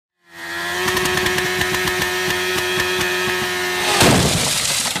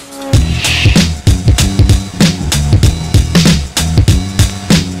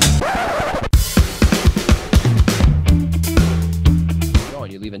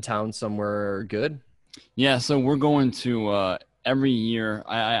in town somewhere good? Yeah, so we're going to every year.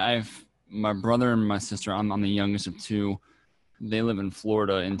 I've my brother and my sister. I'm the youngest of two. They live in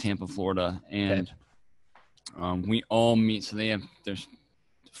Florida, in Tampa, Florida, and we all meet. So there's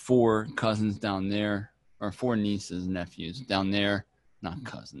 4 cousins down there, or 4 nieces and nephews down there, not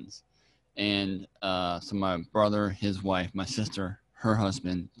cousins. And so my brother, his wife, my sister, her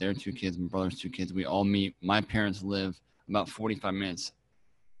husband, their 2 kids, my brother's 2 kids. We all meet. My parents live about 45 minutes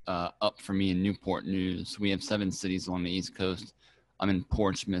up for me in Newport News. We have 7 cities along the East Coast. I'm in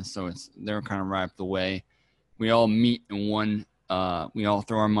Portsmouth, so they're kind of right up the way. We all meet in one. We all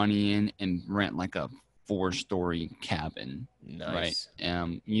throw our money in and rent like a 4-story cabin. Nice.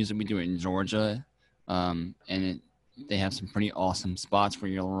 Right. Usually we do it in Georgia, and they have some pretty awesome spots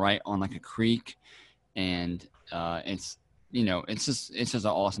where you're right on like a creek, and it's just an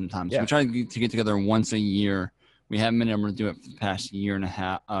awesome time. So we try to get together once a year. We haven't been able to do it for the past year and a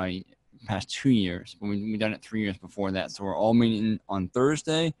half, past 2 years, but we've done it 3 years before that. So we're all meeting on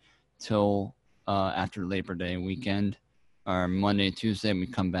Thursday till after Labor Day weekend, or Monday, Tuesday, and we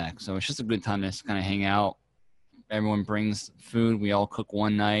come back. So it's just a good time to just kind of hang out. Everyone brings food. We all cook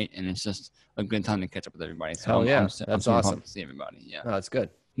one night, and it's just a good time to catch up with everybody. So that's awesome. To see everybody. Yeah, that's good.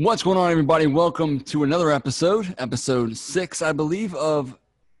 What's going on, everybody? Welcome to another episode 6, I believe, of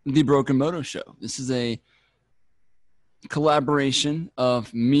the Broken Moto Show. This is a collaboration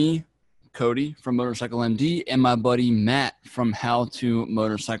of me, Cody from MotorcycleMD, and my buddy Matt from How to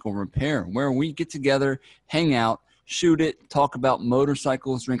Motorcycle Repair, where we get together, hang out, shoot it, talk about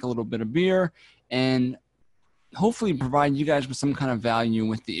motorcycles, drink a little bit of beer, and hopefully provide you guys with some kind of value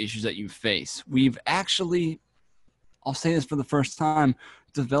with the issues that you face. We've actually, I'll say this for the first time,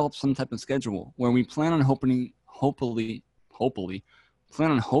 developed some type of schedule where we plan on hopefully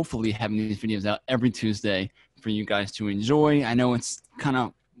having these videos out every Tuesday for you guys to enjoy. I know it's kind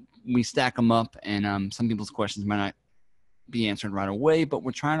of, we stack them up, and some people's questions might not be answered right away, but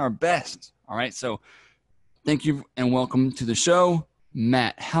we're trying our best. All right. So thank you and welcome to the show.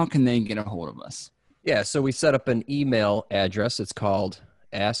 Matt, how can they get a hold of us? Yeah, so we set up an email address. It's called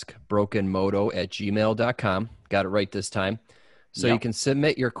askbrokenmoto@gmail.com. Got it right this time. So you can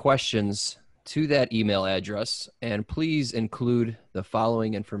submit your questions to that email address, and please include the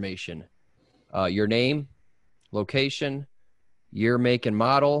following information: your name, location, year, make, and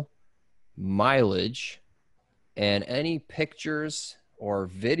model, mileage, and any pictures or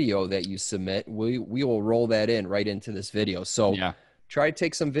video that you submit. We will roll that in right into this video. So try to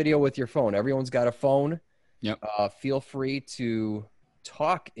take some video with your phone. Everyone's got a phone. Yep. Feel free to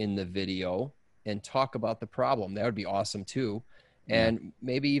talk in the video and talk about the problem. That would be awesome too. And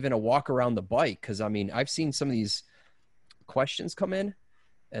maybe even a walk around the bike. Cause I mean, I've seen some of these questions come in,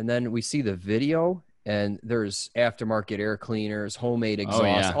 and then we see the video, and there's aftermarket air cleaners, homemade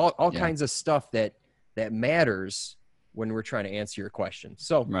exhaust, all kinds of stuff that matters when we're trying to answer your question.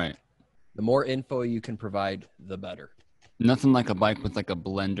 So the more info you can provide, the better. Nothing like a bike with like a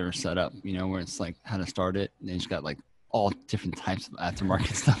blender set up, where it's like how to start it. And it's got like all different types of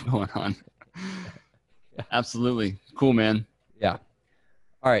aftermarket stuff going on. Absolutely. Cool, man. Yeah.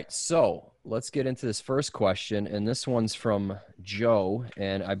 All right. So let's get into this first question. And this one's from Joe.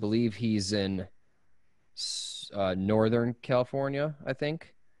 And I believe he's in Northern California, I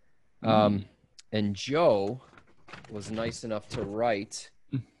think. And Joe was nice enough to write.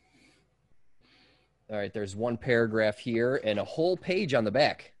 All right, there's one paragraph here and a whole page on the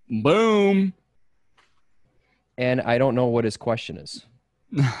back. Boom. And I don't know what his question is.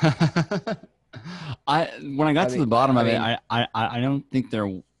 When I got to the bottom of it, I don't think there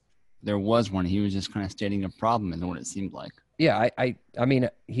was one. He was just kind of stating a problem and what it seemed like. Yeah, I mean,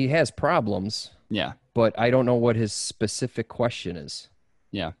 he has problems. Yeah. But I don't know what his specific question is.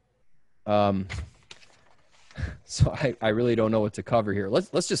 Yeah. So I really don't know what to cover here.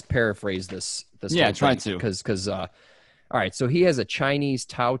 Let's just paraphrase this. Yeah, try to. Because all right, so he has a Chinese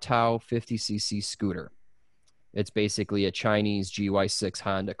Tao 50cc scooter. It's basically a Chinese GY6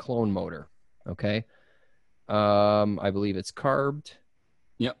 Honda clone motor. Okay. I believe it's carbed.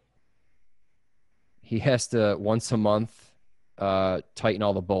 Yep. He has to once a month tighten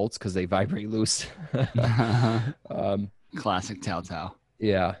all the bolts because they vibrate loose. Classic Tao.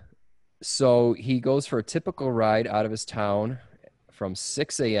 Yeah. So he goes for a typical ride out of his town from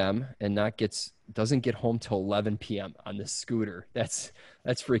 6 a.m. and doesn't get home till 11 p.m. on this scooter. That's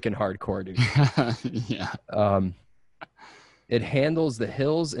freaking hardcore, dude. Yeah. It handles the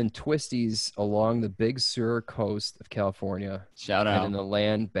hills and twisties along the Big Sur coast of California. Shout out. And in the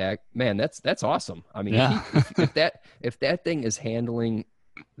land back. Man, that's awesome. I mean, if that thing is handling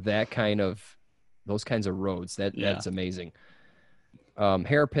those kinds of roads, that's amazing.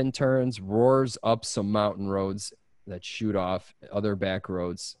 Hairpin turns, roars up some mountain roads that shoot off other back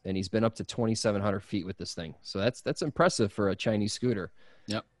roads, and he's been up to 2,700 feet with this thing. So that's impressive for a Chinese scooter.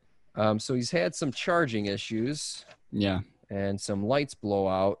 Yep. So he's had some charging issues. Yeah. And some lights blow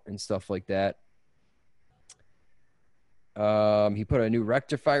out and stuff like that. He put a new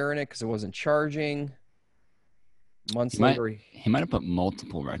rectifier in it because it wasn't charging. Months later, he might have put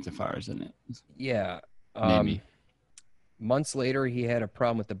multiple rectifiers in it. Yeah. Maybe. Months later, he had a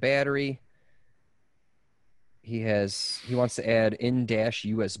problem with the battery. He wants to add in-dash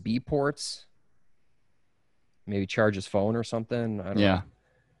USB ports. Maybe charge his phone or something. I don't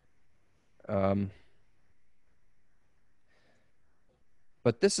know.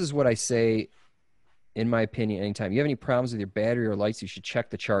 But this is what I say, in my opinion, anytime you have any problems with your battery or lights, you should check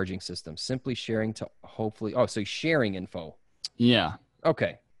the charging system. Simply sharing to hopefully. Oh, so he's sharing info. Yeah.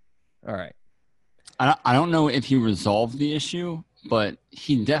 Okay. All right. I don't know if he resolved the issue, but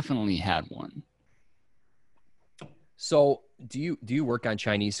he definitely had one. So do you work on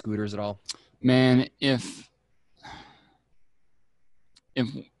Chinese scooters at all? Man, if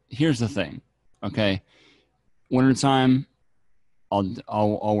here's the thing, okay, wintertime,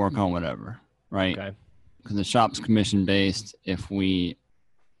 I'll work on whatever, right? Okay. Because the shop's commission based. If we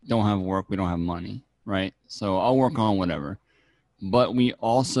don't have work, we don't have money, right? So I'll work on whatever. But we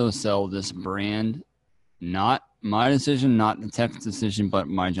also sell this brand, not my decision, not the tech's decision, but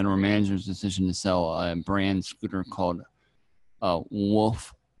my general manager's decision to sell a brand scooter called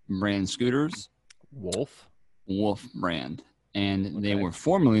Wolf brand scooters. Wolf brand. And they were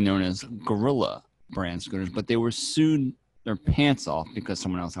formerly known as Gorilla brand scooters, but they were sued their pants off because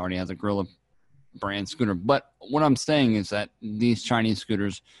someone else already has a Gorilla brand scooter. But what I'm saying is that these Chinese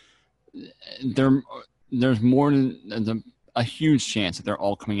scooters, there's more than a huge chance that they're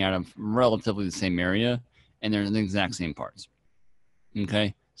all coming out of relatively the same area, and they're the exact same parts.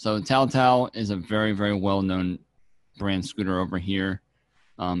 Okay, so Tao Tao is a very, very well-known brand scooter over here.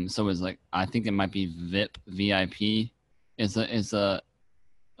 So it's like, I think it might be VIP is a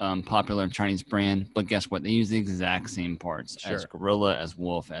popular Chinese brand, but guess what? They use the exact same parts as Gorilla, as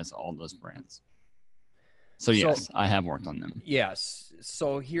Wolf, as all those brands. So yes, I have worked on them. Yes.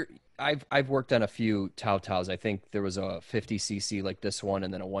 So here, I've worked on a few Tao Taos. I think there was a 50cc like this one,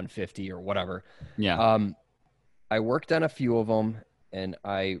 and then a 150 or whatever. Yeah. I worked on a few of them, and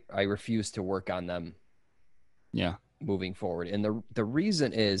I refuse to work on them. Yeah. Moving forward, and the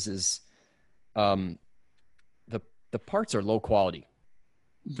reason is, the parts are low quality.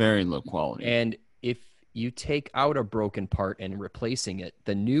 Very low quality. And if you take out a broken part and replacing it,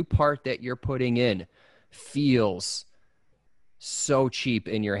 the new part that you're putting in feels so cheap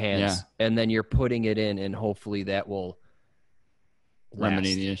in your hands. Yeah. And then you're putting it in, and hopefully that will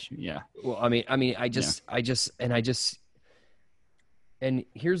remedy the issue. Yeah. Well, and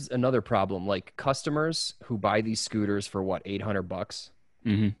here's another problem. Like, customers who buy these scooters for what, $800?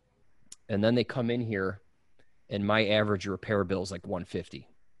 Mm-hmm. And then they come in here, and my average repair bill is like $150.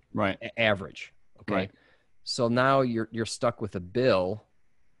 Right. Average. Okay. Right. So now you're stuck with a bill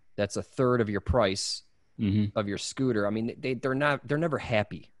that's a third of your price of your scooter. I mean, they're never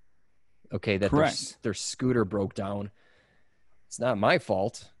happy. Okay. That their scooter broke down. It's not my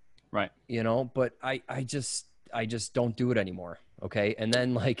fault. Right. You know, but I just don't do it anymore. Okay. And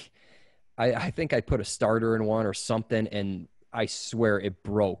then, like, I think I put a starter in one or something, and I swear it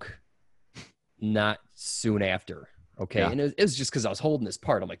broke not soon after. Okay. Yeah. And it was just because I was holding this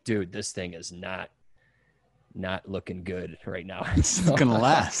part. I'm like, dude, this thing is not looking good right now. It's gonna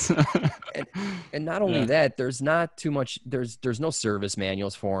last. and not only that, there's not too much, there's no service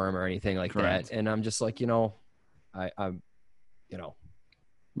manuals for them or anything like that. And I'm just like, I'm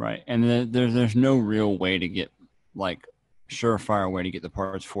right. And there's no real way to get, like, surefire way to get the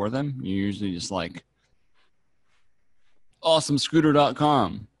parts for them. You usually just like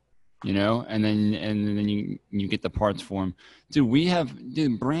awesomescooter.com, and then you get the parts for them. Dude, we have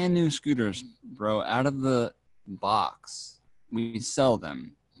brand new scooters, bro, out of the box. We sell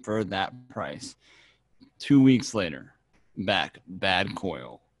them for that price. 2 weeks later, bad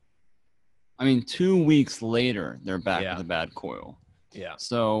coil. I mean, 2 weeks later, they're back with a bad coil. Yeah.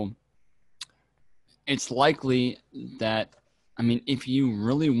 So it's likely that, I mean, if you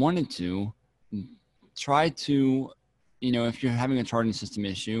really wanted to, try to, if you're having a charging system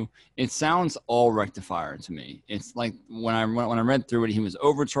issue, it sounds all rectifier to me. It's like when I read through it, he was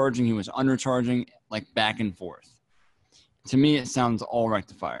overcharging, he was undercharging, like back and forth. To me, it sounds all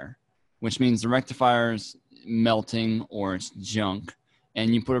rectifier, which means the rectifier's melting or it's junk,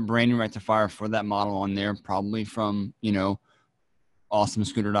 and you put a brand new rectifier for that model on there, probably from,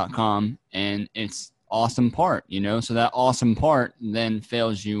 awesomescooter.com, and it's awesome part, you know, so that awesome part then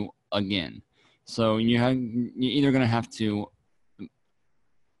fails you again. So you're either going to have to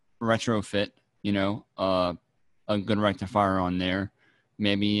retrofit, you know, a good rectifier on there.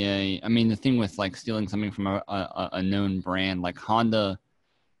 Maybe the thing with like stealing something from a known brand like Honda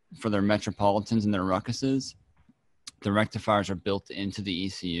for their Metropolitans and their Ruckuses, the rectifiers are built into the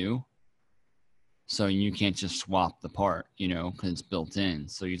ECU. So you can't just swap the part, you know, because it's built in.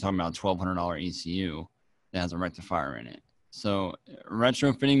 So you're talking about a $1,200 ECU that has a rectifier in it. So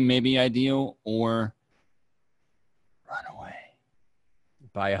retrofitting may be ideal, or run away.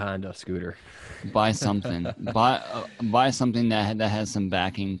 Buy a Honda scooter. Buy something. buy something that has some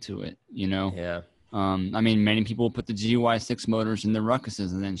backing to it, you know? Yeah. Many people put the GY6 motors in the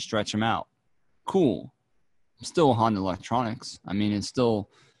Ruckuses and then stretch them out. Cool. Still Honda electronics. I mean, it's still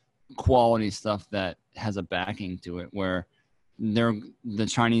quality stuff that has a backing to it, where the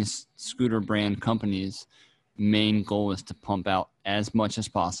Chinese scooter brand companies' main goal is to pump out as much as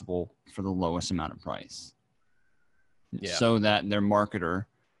possible for the lowest amount of price. Yeah. So that their marketer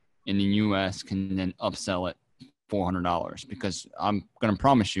in the US can then upsell it $400, because I'm going to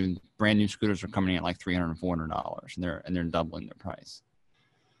promise you brand new scooters are coming in at like $300 and $400 and they're doubling their price.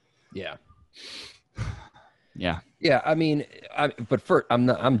 Yeah. Yeah. Yeah. I mean,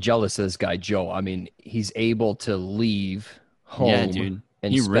 I'm jealous of this guy, Joe. I mean, he's able to leave home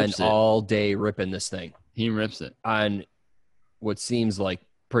and spend all day ripping this thing. He rips it on what seems like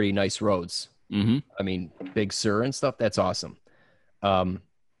pretty nice roads. Mm-hmm. I mean, Big Sur and stuff. That's awesome. But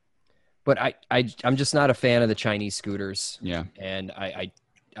I'm just not a fan of the Chinese scooters. Yeah. And I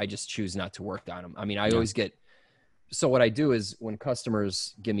just choose not to work on them. I mean, I always get, so what I do is when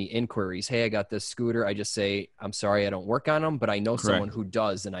customers give me inquiries, hey, I got this scooter, I just say, I'm sorry, I don't work on them, but I know someone who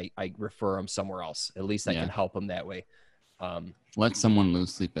does, and I refer them somewhere else. At least I can help them that way. Let someone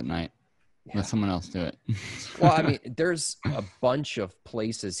lose sleep at night. Yeah. Let someone else do it. Well, I mean, there's a bunch of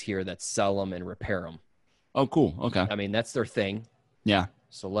places here that sell them and repair them. Oh, cool. Okay. I mean, that's their thing. Yeah.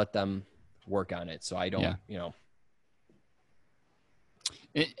 So let them work on it. So I don't, you know.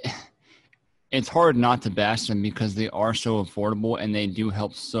 It's hard not to bash them because they are so affordable and they do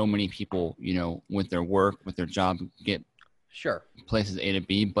help so many people, you know, with their work, with their job, get places A to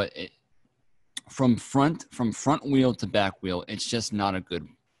B. But from front wheel to back wheel, it's just not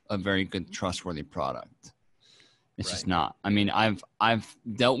a very good, trustworthy product. It's just not. I mean, I've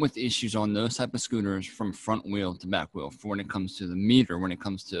dealt with issues on those type of scooters from front wheel to back wheel, for when it comes to the meter, when it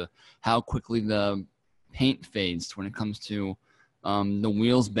comes to how quickly the paint fades, when it comes to the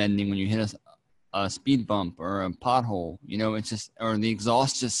wheels bending when you hit a speed bump or a pothole, you know, it's just, or the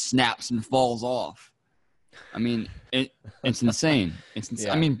exhaust just snaps and falls off. I mean, it's insane. It's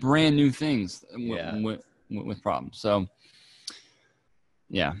insane. I mean, brand new things with problems. So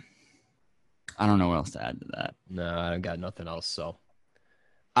yeah, I don't know what else to add to that. No, I got nothing else. So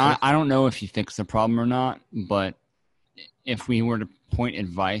I don't know if he fixed the problem or not, but if we were to point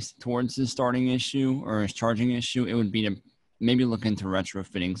advice towards his starting issue or his charging issue, it would be to maybe look into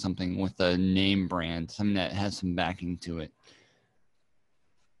retrofitting something with a name brand, something that has some backing to it.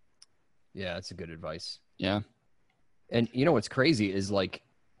 Yeah, that's a good advice. Yeah. And you know what's crazy is, like,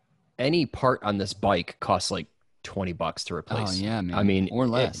 any part on this bike costs like $20 to replace. Oh, yeah, man. I mean, or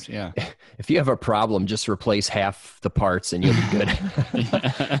less. Yeah. If you have a problem, just replace half the parts and you'll be good.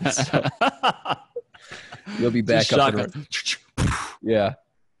 So, you'll be back up. Yeah.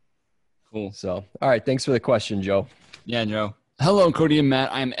 Cool. So, all right. Thanks for the question, Joe. Yeah, Joe. Hello, Cody and Matt.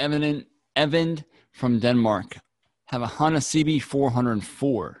 I'm Eivind from Denmark. Have a Honda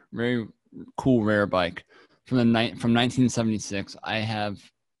CB750, very cool, rare bike from 1976. I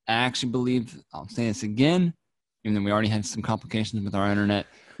actually believe, I'll say this again, even though we already had some complications with our internet.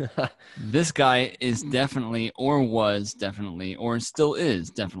 This guy is definitely, or was definitely, or still is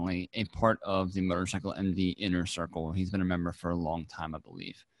definitely a part of the MotorcycleMD inner circle. He's been a member for a long time, I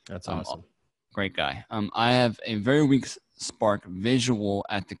believe. That's awesome. Great guy. I have a very weak spark visual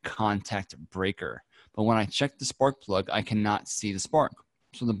at the contact breaker, but when I check the spark plug, I cannot see the spark,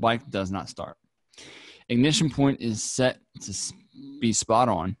 so the bike does not start. Ignition point is set to be spot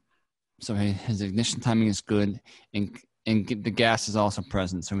on, so his ignition timing is good, and the gas is also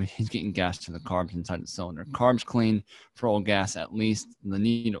present, so he's getting gas to the carbs inside the cylinder. Carbs clean, for all gas, at least the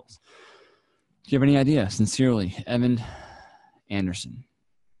needles. Do you have any idea? Sincerely, Evan Anderson.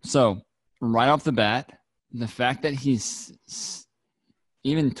 So, right off the bat, the fact that he's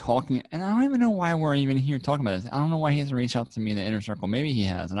even talking, and I don't even know why we're even here talking about this. I don't know why he hasn't reached out to me in the inner circle. Maybe he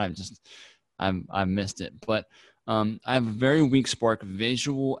has, and I've missed it. But I have a very weak spark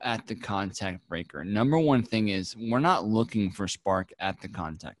visual at the contact breaker. Number one thing is we're not looking for spark at the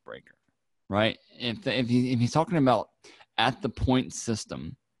contact breaker. right? If he's talking about at the point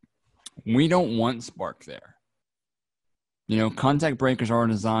system, we don't want spark there. You know, contact breakers are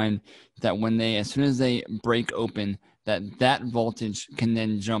designed that when as soon as they break open, that voltage can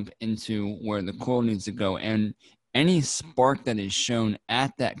then jump into where the coil needs to go. And any spark that is shown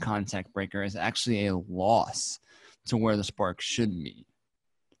at that contact breaker is actually a loss to where the spark should be,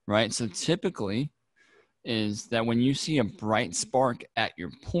 right? So typically is that when you see a bright spark at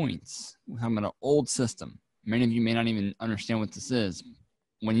your points, we're talking about an old system. Many of you may not even understand what this is.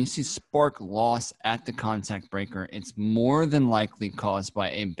 When you see spark loss at the contact breaker, it's more than likely caused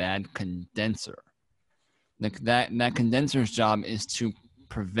by a bad condenser. That condenser's job is to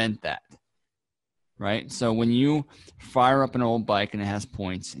prevent that, right? So when you fire up an old bike and it has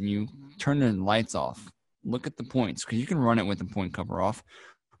points and you turn the lights off, look at the points, because you can run it with the point cover off.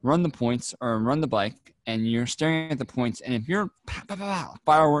 Run the points or run the bike and you're staring at the points. And if you're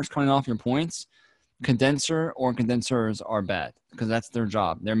fireworks coming off your points, condenser or condensers are bad because that's their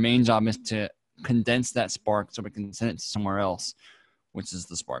job. Their main job is to condense that spark so we can send it to somewhere else, which is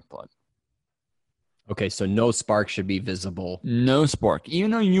the spark plug. Okay, so no spark should be visible. No spark,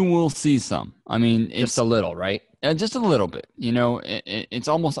 even though you will see some. I mean, it's just a little, right? Just a little bit. You know, it's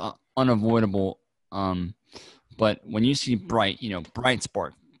almost unavoidable. But when you see bright bright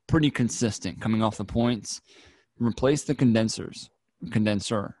spark, pretty consistent coming off the points, replace the condenser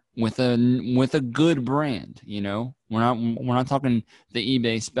with a good brand. You know, we're not talking the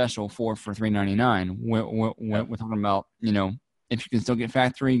eBay special for $399. We're talking about, you know, if you can still get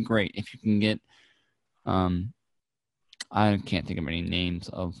factory, great. If you can get I can't think of any names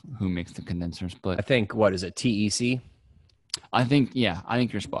of who makes the condensers, but I think, what is it, TEC? I think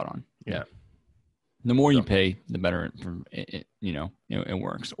you're spot on. Yeah. The more you pay, the better it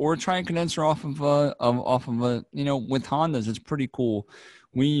works. Or try a condenser off of a you know, with Hondas, it's pretty cool.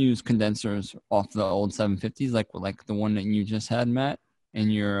 We use condensers off the old 750s, like the one that you just had, Matt, and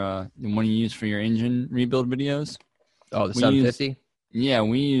the one you use for your engine rebuild videos. Oh, the 750? Yeah,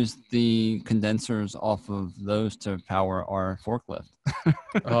 we use the condensers off of those to power our forklift.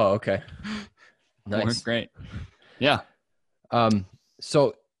 Oh, okay. Nice. Works great. Yeah.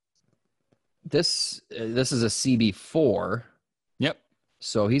 So this is a CB4. Yep.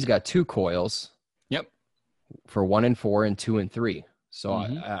 So he's got 2 coils. Yep. For 1 and 4 and 2 and 3. So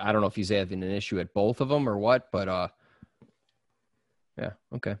I don't know if he's having an issue at both of them or what, but yeah,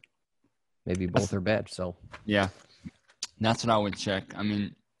 okay. Maybe both are bad. So yeah. That's what I would check. I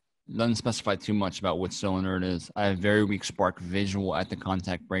mean, doesn't specify too much about which cylinder it is. I have very weak spark visual at the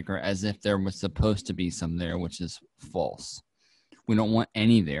contact breaker, as if there was supposed to be some there, which is false. We don't want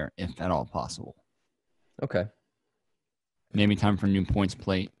any there, if at all possible. Okay. Maybe time for new points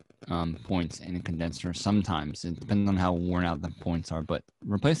plate, points and a condenser. Sometimes it depends on how worn out the points are, but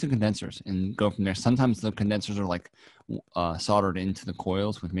replace the condensers and go from there. Sometimes the condensers are like soldered into the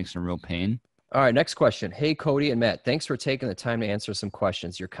coils, which makes it a real pain. All right, next question. Hey, Cody and Matt, thanks for taking the time to answer some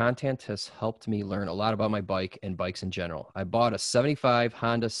questions. Your content has helped me learn a lot about my bike and bikes in general. I bought a 75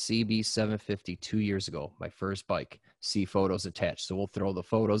 Honda CB750 2 years ago, my first bike. See photos attached. So we'll throw the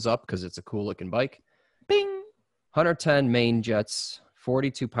photos up because it's a cool looking bike. Bing! 110 main jets,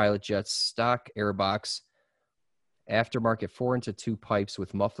 42 pilot jets, stock airbox, aftermarket 4-2 pipes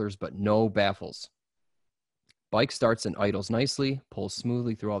with mufflers, but no baffles. Bike starts and idles nicely, pulls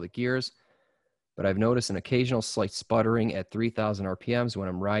smoothly through all the gears. But I've noticed an occasional slight sputtering at 3,000 RPMs when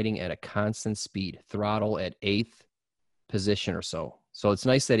I'm riding at a constant speed, throttle at 8th position or so. So it's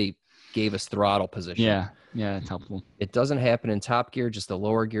nice that he gave us throttle position. Yeah, it's helpful. It doesn't happen in top gear, just the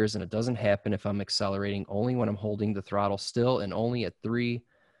lower gears, and it doesn't happen if I'm accelerating, only when I'm holding the throttle still and only at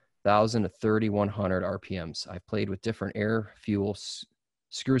 3,000 to 3,100 RPMs. I've played with different air fuel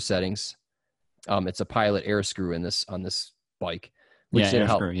screw settings. It's a pilot air screw on this bike, which did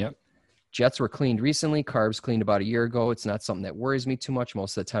help. Screw, yep. Jets were cleaned recently. Carbs cleaned about a year ago. It's not something that worries me too much.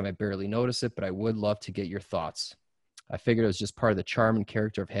 Most of the time, I barely notice it, but I would love to get your thoughts. I figured it was just part of the charm and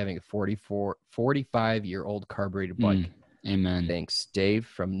character of having a 45-year-old carbureted bike. Amen. Thanks, Dave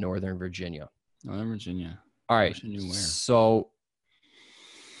from Northern Virginia. Northern Virginia. All right.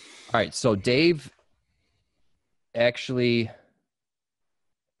 So Dave actually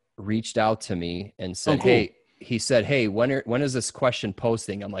reached out to me and said, cool. Hey, he said, hey, when is this question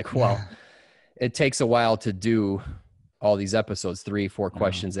posting? I'm like, well, it takes a while to do all these episodes, 3-4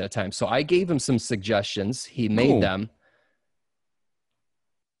 questions at a time. So I gave him some suggestions. He made them.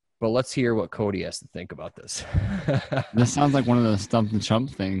 But let's hear what Cody has to think about this. This sounds like one of the Stump the Chump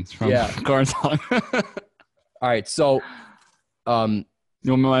things from Car Talk. All right. So you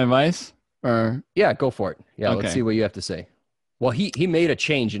want my advice? Or yeah, go for it. Yeah, okay. Let's see what you have to say. Well, he made a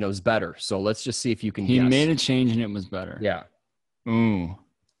change and it was better. So let's just see if you can He guess. made a change and it was better. Yeah. Ooh.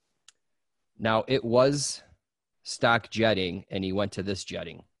 Now, it was stock jetting, and he went to this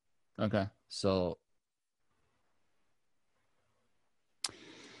jetting. Okay. So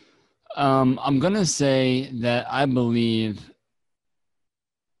I'm going to say that I believe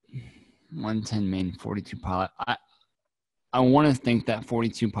 110 main 42 pilot. I want to think that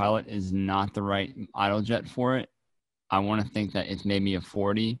 42 pilot is not the right idle jet for it. I want to think that it's maybe a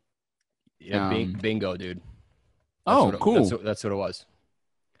 40. yeah, bingo, dude. Cool. That's what it was.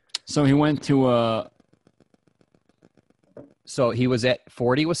 So he went to So he was at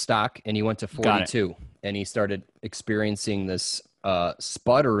 40 with stock, and he went to 42, and he started experiencing this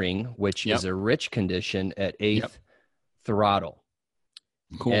sputtering, which is a rich condition at 8th throttle.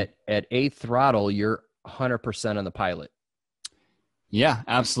 Cool. At 8th throttle, you're 100% on the pilot. Yeah,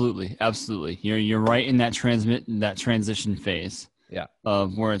 absolutely. Absolutely. You're right in that transition phase. Yeah.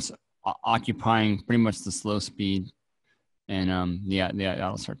 Of where it's occupying pretty much the slow speed and the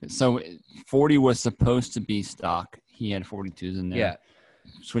idle circuit. So 40 was supposed to be stock. He had 42s in there. Yeah.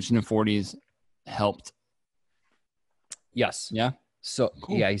 Switching to 40s helped. Yes. Yeah. So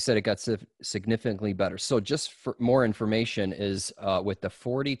cool. Yeah, he said it got significantly better. So just for more information is with the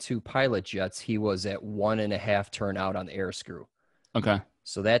 42 pilot jets, he was at 1.5 turn out on the air screw. Okay.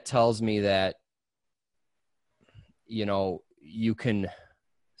 So that tells me that, you can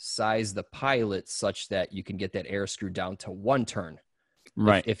size the pilot such that you can get that air screw down to 1 turn.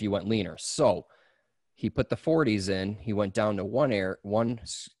 Right. If you went leaner. So he put the 40s in, he went down to 1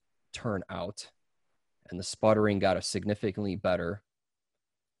 turn out, and the sputtering got a significantly better.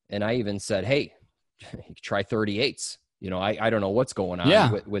 And I even said, hey, try 38s. I don't know what's going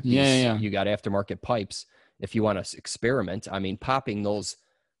on with these. Yeah. You got aftermarket pipes. If you want to experiment, I mean, popping those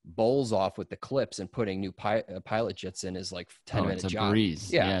bowls off with the clips and putting new pilot jets in is like 10-minute job.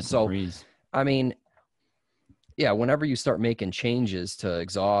 Breeze. Yeah. So, breeze. I mean, yeah, whenever you start making changes to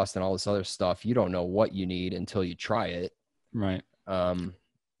exhaust and all this other stuff, you don't know what you need until you try it. Right.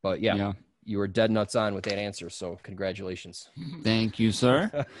 But yeah. You were dead nuts on with that answer, so congratulations. Thank you,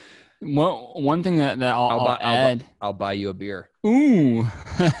 sir. Well, one thing that I'll add, I'll buy you a beer. Ooh.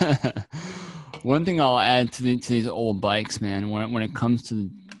 One thing I'll add to these old bikes, man, when it comes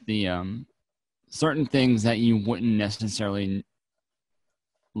to the certain things that you wouldn't necessarily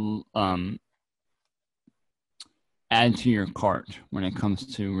add to your cart when it comes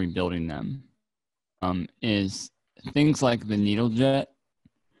to rebuilding them, is things like the needle jet.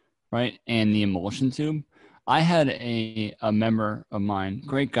 Right, and the emulsion tube. I had a member of mine,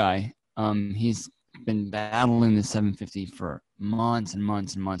 great guy. He's been battling the 750 for months and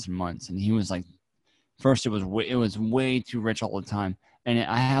months and months and months, and he was like, first it was way too rich all the time, and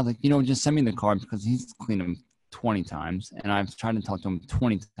I had like, just send me the carbs because he's cleaned them 20 times, and I've tried to talk to him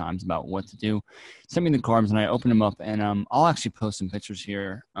 20 times about what to do. Send me the carbs, and I opened them up, and I'll actually post some pictures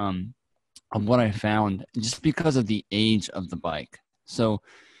here of what I found just because of the age of the bike. So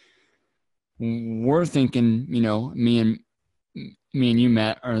we're thinking, me and you,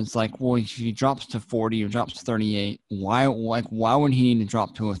 Matt, are it's like, well, if he drops to 40 or drops to 38, why would he need to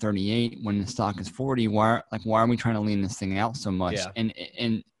drop to a 38 when the stock is 40? Why are we trying to lean this thing out so much? Yeah.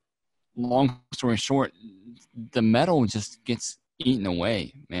 And long story short, the metal just gets eaten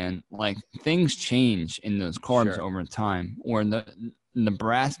away, man. Like things change in those carbs over time, or the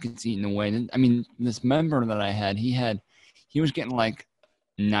brass gets eaten away. I mean, this member that I had, he was getting like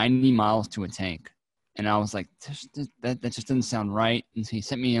 90 miles to a tank, and I was like, that just doesn't sound right. And so he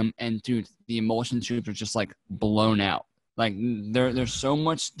sent me him, and dude, the emulsion tubes are just like blown out. Like there's so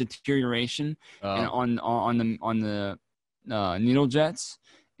much deterioration and on the needle jets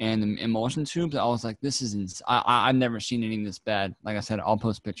and the emulsion tubes. I was like, this is I've never seen anything this bad. Like I said, I'll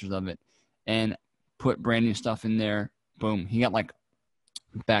post pictures of it and put brand new stuff in there. Boom, he got like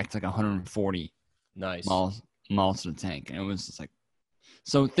back to like 140 miles to the tank, and it was just like.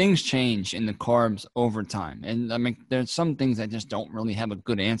 So things change in the carbs over time. And I mean, there's some things that just don't really have a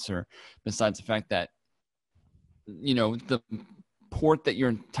good answer besides the fact that, the port that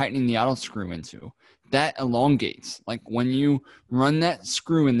you're tightening the idle screw into, that elongates. Like when you run that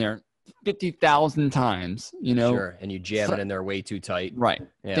screw in there 50,000 times, Sure, and you jam it in there way too tight. Right.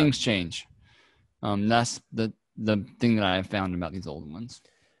 Yeah. Things change. That's the thing that I have found about these old ones.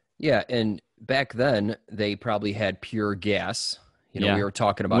 Yeah, and back then, they probably had pure gas. We were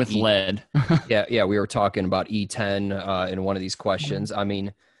talking about with lead. yeah, we were talking about E10 in one of these questions. I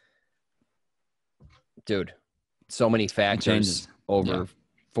mean, dude, so many factors over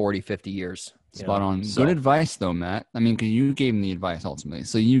 40, 50 years. Spot on. Good advice, though, Matt. I mean, because you gave him the advice ultimately,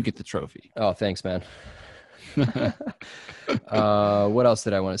 so you get the trophy. Oh, thanks, man. What else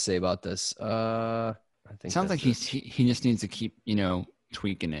did I want to say about this? I think Sounds like that's he just needs to keep,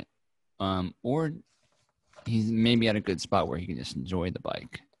 tweaking it. Or he's maybe at a good spot where he can just enjoy the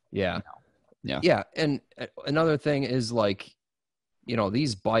bike. Yeah. Yeah. Yeah. And another thing is like,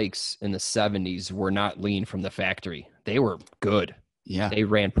 these bikes in the 70s were not lean from the factory. They were good. Yeah. They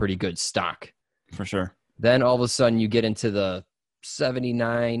ran pretty good stock. For sure. Then all of a sudden you get into the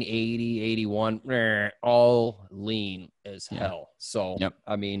 79, 80, 81, all lean as hell. So, yep.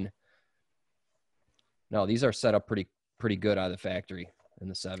 I mean, no, these are set up pretty good out of the factory in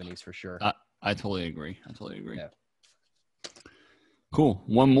the 70s for sure. I totally agree. Yeah. Cool.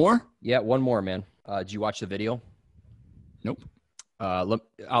 One more? Yeah, one more, man. Did you watch the video? Nope.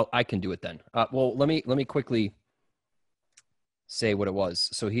 I can do it then. Well, let me quickly say what it was.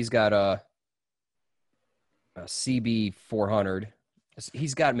 So he's got a CB400.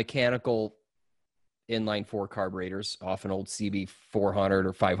 He's got mechanical inline four carburetors off an old CB400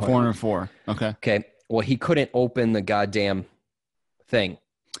 or 500. 404. Okay. Okay. Well, he couldn't open the goddamn thing.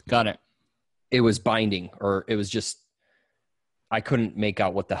 Got it. It was binding, or it was just, I couldn't make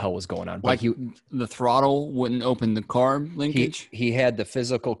out what the hell was going on. But like the throttle wouldn't open the carb linkage? He had the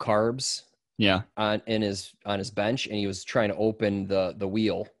physical carbs on his bench, and he was trying to open the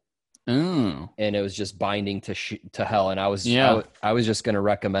wheel. Oh. And it was just binding to hell. And I was just going to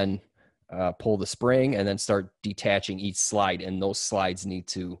recommend pull the spring and then start detaching each slide. And those slides need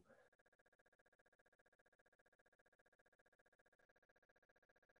to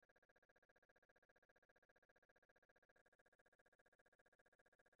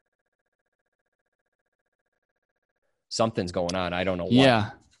something's going on. I don't know what.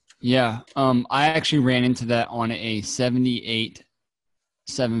 Yeah. I actually ran into that on a 78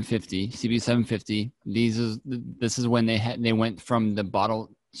 750 CB750. This is when they went from the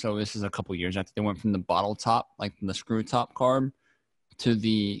bottle. So this is a couple years after they went from the bottle top, like the screw top carb, to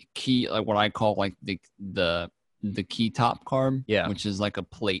the key, like what I call like the key top carb, which is like a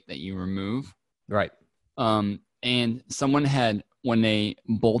plate that you remove. Right. And someone had, when they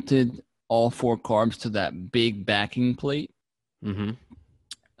bolted all four carbs to that big backing plate,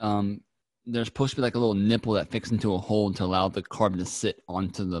 there's supposed to be like a little nipple that fixed into a hole to allow the carb to sit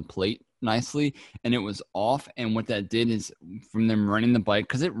onto the plate nicely, and it was off. And what that did is, from them running the bike,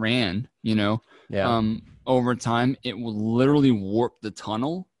 because it ran, over time, it would literally warp the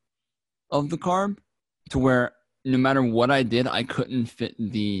tunnel of the carb to where no matter what I did, I couldn't fit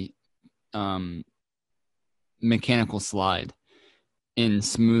the mechanical slide in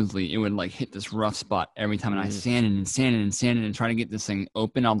smoothly. It would like hit this rough spot every time, and I sanded and trying to get this thing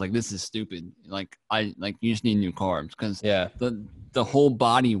open. I was like, this is stupid. Like you just need new carbs, because the whole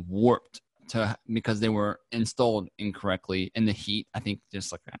body warped because they were installed incorrectly, and the heat, I think,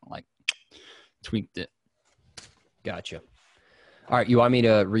 just like kind of like tweaked it. Gotcha. All right, you want me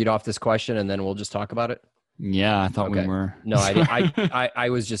to read off this question and then we'll just talk about it? Yeah, I thought we were. No, I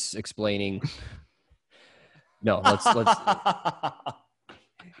was just explaining. No, let's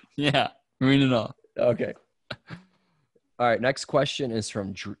yeah, read it off. Okay. All right, next question is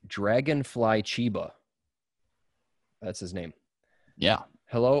from Dragonfly Chiba. That's his name. Yeah.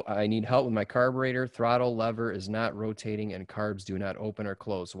 Hello, I need help with my carburetor. Throttle lever is not rotating and carbs do not open or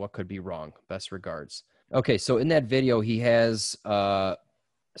close. What could be wrong? Best regards. Okay, so in that video, he has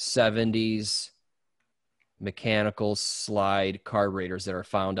 70s mechanical slide carburetors that are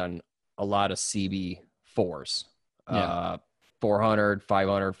found on a lot of CB4s. 400,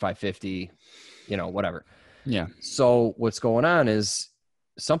 500, 550, whatever. Yeah. So what's going on is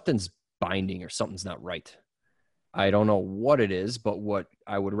something's binding or something's not right. I don't know what it is, but what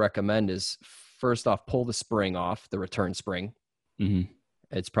I would recommend is, first off, pull the spring off, the return spring.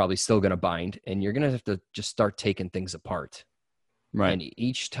 It's probably still going to bind, and you're going to have to just start taking things apart. Right. And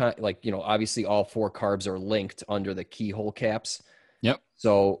each time, obviously all four carbs are linked under the keyhole caps. Yep.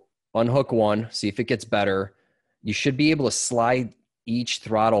 So unhook one, see if it gets better. You should be able to slide each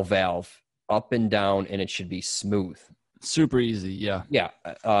throttle valve up and down, and it should be smooth. Super easy. Yeah. Yeah.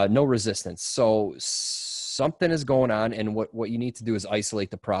 No resistance. So something is going on, and what you need to do is isolate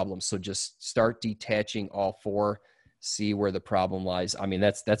the problem. So just start detaching all four, see where the problem lies. I mean,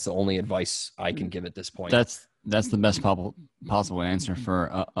 that's the only advice I can give at this point. That's the best possible answer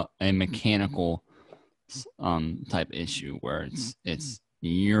for a mechanical type issue where it's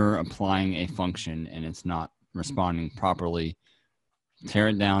you're applying a function and it's not responding properly. Tear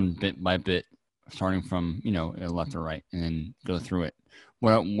it down bit by bit, starting from left or right, and then go through it.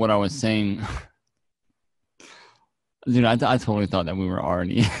 What I was saying, dude, I totally thought that we were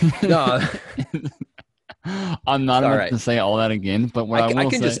already. No. I'm not It's all about right. to say all that again, but what I I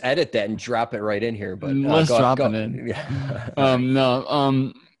will can say, just edit that and drop it right in here, but let's drop it go. in. Yeah. All right.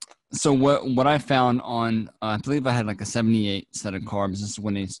 No. So what I found on, I believe I had like a 78 set of carbs. This is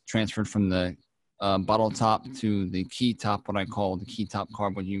when they transferred from the bottle top to the key top, what I call the key top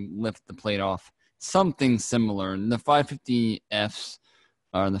carb, when you lift the plate off. Something similar. The 550Fs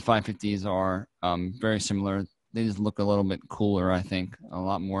or the 550s are very similar. They just look a little bit cooler, I think, a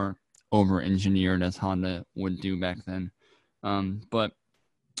lot more over-engineered as Honda would do back then. But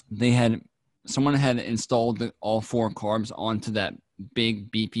someone had installed all four carbs onto that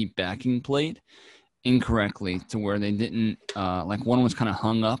big BP backing plate incorrectly, to where they didn't like one was kind of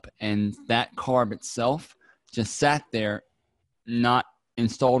hung up, and that carb itself just sat there, not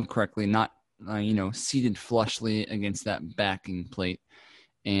installed correctly, not seated flushly against that backing plate.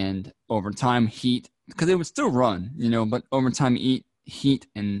 And over time, heat, because it would still run, but over time, heat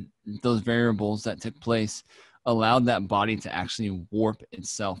and those variables that took place allowed that body to actually warp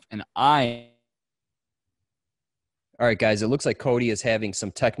itself. And All right, guys, it looks like Cody is having some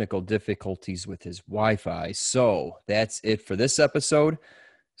technical difficulties with his Wi-Fi. So that's it for this episode.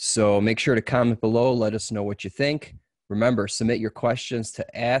 So make sure to comment below. Let us know what you think. Remember, submit your questions to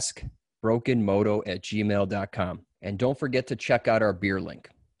askbrokenmoto@gmail.com. And don't forget to check out our beer link.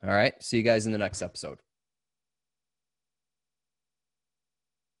 All right, see you guys in the next episode.